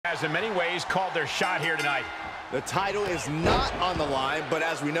has in many ways called their shot here tonight. The title is not on the line, but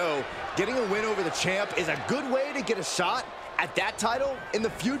as we know, getting a win over the champ is a good way to get a shot at that title in the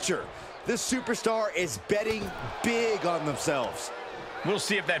future. This superstar is betting big on themselves. We'll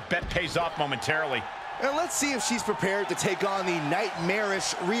see if that bet pays off momentarily. And let's see if she's prepared to take on the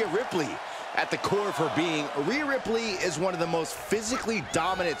nightmarish Rhea Ripley. At the core of her being, Rhea Ripley is one of the most physically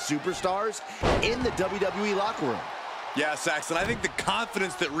dominant superstars in the WWE locker room. Yeah, Saxton, I think the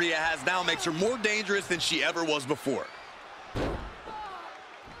confidence that Rhea has now makes her more dangerous than she ever was before. A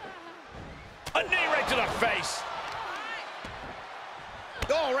knee right to the face.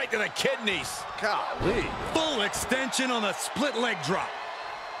 Oh, right to the kidneys. Golly. Full extension on the split leg drop.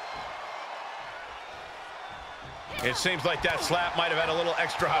 It seems like that slap might have had a little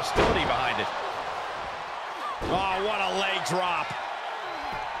extra hostility behind it. Oh, what a leg drop.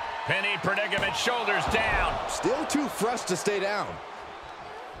 Penny predicament, shoulders down. Still too fresh to stay down.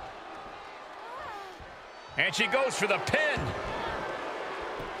 And she goes for the pin.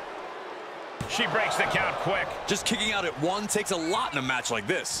 She breaks the count quick. Just kicking out at one takes a lot in a match like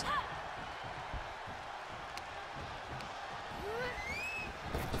this.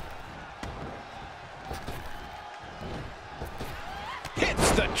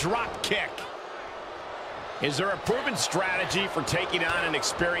 Hits the drop kick. Is there a proven strategy for taking on an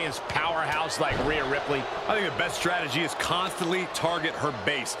experienced powerhouse like Rhea Ripley? I think the best strategy is constantly target her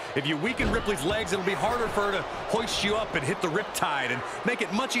base. If you weaken Ripley's legs, it'll be harder for her to hoist you up and hit the riptide and make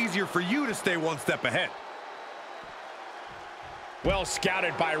it much easier for you to stay one step ahead. Well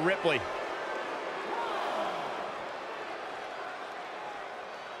scouted by Ripley.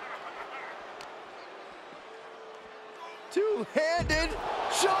 Two-handed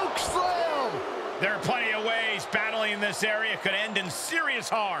choke slam. There are plenty of ways battling in this area could end in serious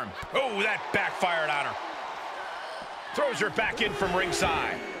harm. Oh, that backfired on her. Throws her back in from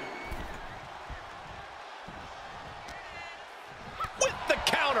ringside. With the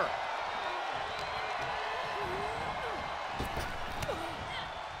counter.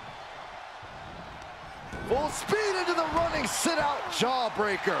 Full speed into the running sit-out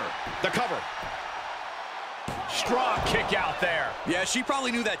jawbreaker. The cover. Strong kick out there. Yeah, she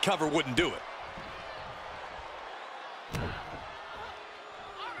probably knew that cover wouldn't do it.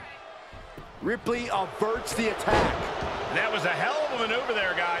 Ripley averts the attack. That was a hell of a maneuver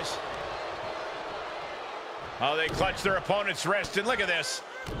there, guys. Oh, they clutch their opponent's wrist, and look at this.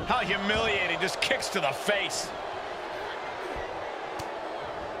 How humiliating, just kicks to the face.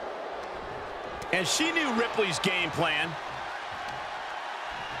 And she knew Ripley's game plan.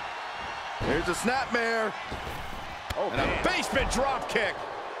 Here's a snapmare. Oh, and a basement drop kick.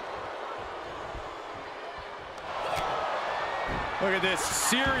 Look at this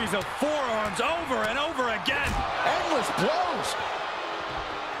series of forearms over and over again. Endless blows.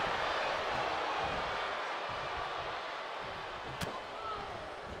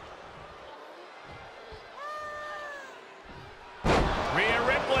 Rhea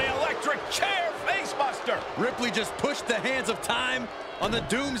Ripley, electric chair face buster. Ripley just pushed the hands of time on the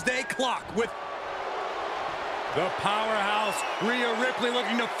doomsday clock with the powerhouse. Rhea Ripley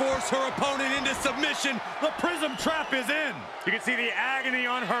looking to force her opponent into submission. The prism trap is in. You can see the agony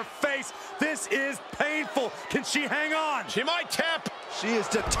on her face. This is painful. Can she hang on? She might tap. She is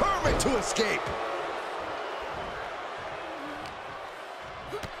determined to escape.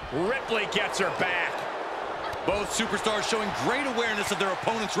 Ripley gets her back. Both superstars showing great awareness of their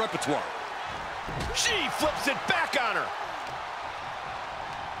opponent's repertoire. She flips it back on her.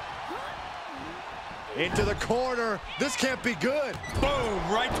 Into the corner. This can't be good. Boom,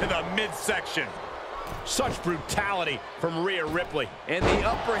 right to the midsection. Such brutality from Rhea Ripley. And the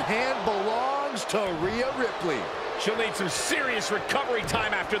upper hand belongs to Rhea Ripley. She'll need some serious recovery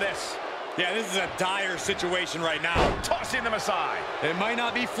time after this. Yeah, this is a dire situation right now. Tossing them aside. It might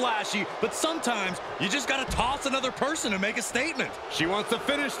not be flashy, but sometimes you just got to toss another person to make a statement. She wants to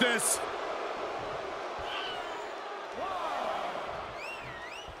finish this.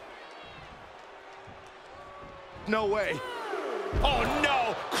 No way. Oh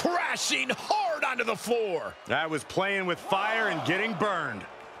no, crashing hard onto the floor. That was playing with fire and getting burned.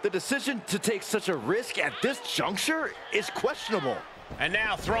 The decision to take such a risk at this juncture is questionable. And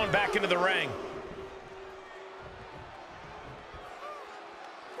now thrown back into the ring.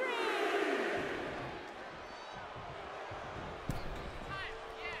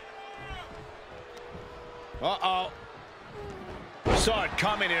 Uh-oh. Saw it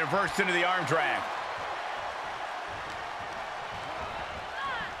coming and reversed into the arm drag.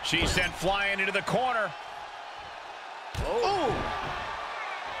 She's sent flying into the corner. Oh!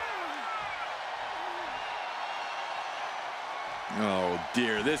 Oh,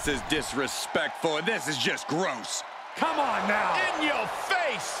 dear. This is disrespectful, and this is just gross. Come on now. In your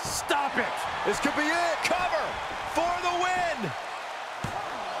face. Stop it. This could be it. Cover for the win.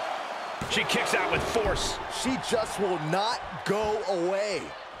 She kicks out with force. She just will not go away.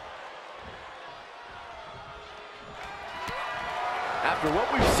 After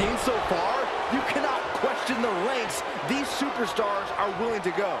what we've seen so far, you cannot question the lengths these superstars are willing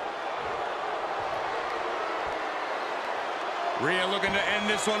to go. Rhea looking to end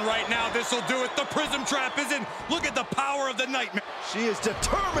this one right now. This will do it. The Prism Trap is in. Look at the power of the Nightmare. She is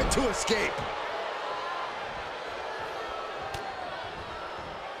determined to escape.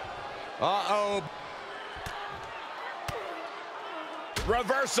 Uh-oh.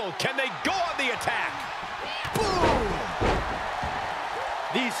 Reversal. Can they go on the attack? Boom!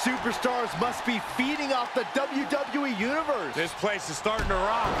 These superstars must be feeding off the WWE Universe. This place is starting to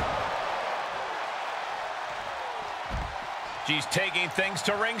rock. She's taking things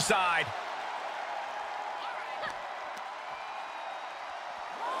to ringside.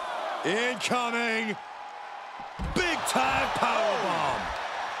 Incoming. Big time powerbomb.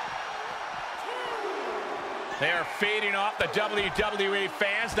 They are feeding off the WWE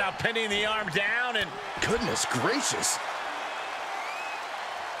fans, now pinning the arm down, and Goodness gracious.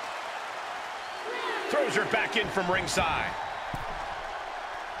 throws her back in from ringside.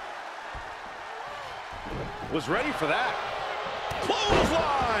 Was ready for that.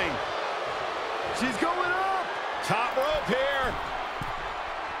 Clothesline! She's going up. Top rope here.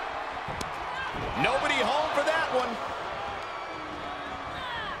 Nobody home for that one.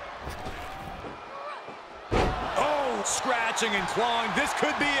 Oh, scratching and clawing. This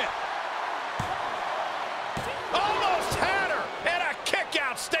could be it. Almost had her, and a kick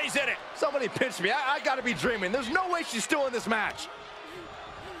out stays in it. Somebody pinched me. I gotta be dreaming. There's no way she's still in this match.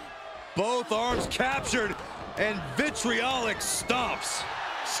 Both arms captured, and vitriolic stomps.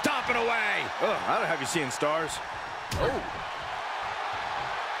 Stomping away. Ugh, I don't have you seeing stars. Oh.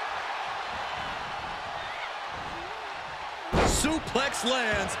 Suplex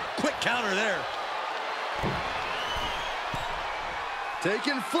lands. Quick counter there.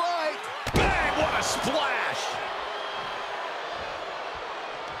 Taking flight. Bang, what a splash.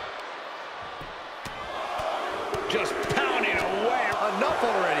 Just pounding away. Enough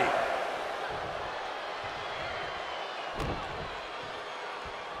already.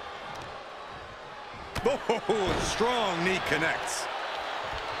 Oh, strong knee connects.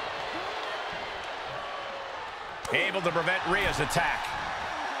 Able to prevent Rhea's attack.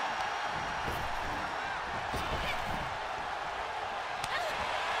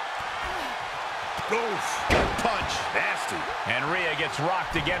 Oof. Good punch. Nasty. And Rhea gets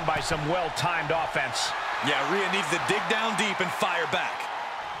rocked again by some well-timed offense. Yeah, Rhea needs to dig down deep and fire back.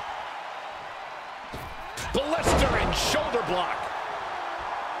 Blister and shoulder block.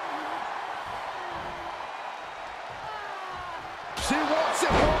 She wants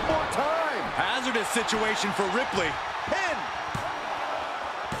it one more time. Hazardous situation for Ripley. Pin.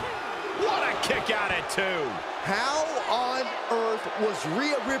 What a kick out at 2. How on earth was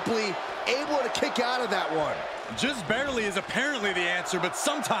Rhea Ripley able to kick out of that one? Just barely is apparently the answer, but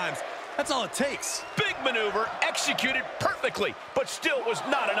sometimes that's all it takes. Big maneuver, executed perfectly, but still was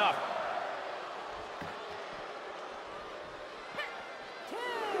not enough.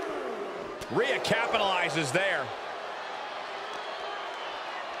 Rhea capitalizes there.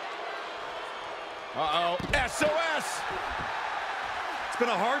 Uh-oh. SOS! It's been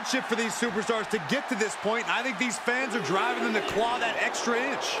a hardship for these superstars to get to this point, and I think these fans are driving them to claw that extra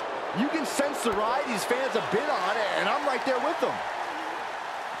inch. You can sense the ride these fans have been on, and I'm right there with them.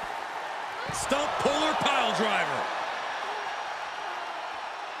 Stump puller pile driver.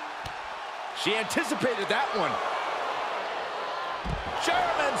 She anticipated that one.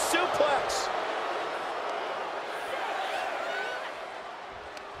 German suplex.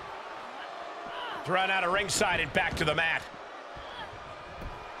 Thrown out of ringside and back to the mat.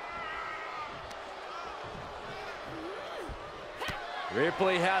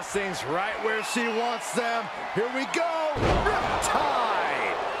 Ripley has things right where she wants them. Here we go.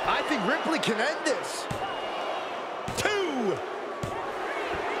 Riptide. I think Ripley can end this. 2.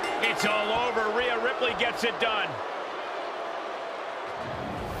 It's all over. Rhea Ripley gets it done.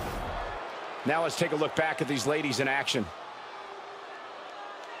 Now let's take a look back at these ladies in action.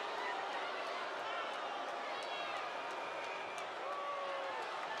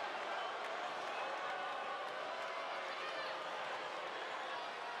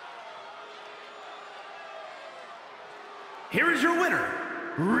 Here is your winner,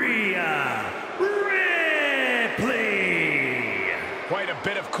 Rhea Ripley. Quite a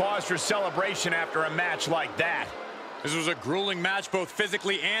bit of cause for celebration after a match like that. This was a grueling match, both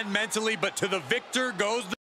physically and mentally, but to the victor goes the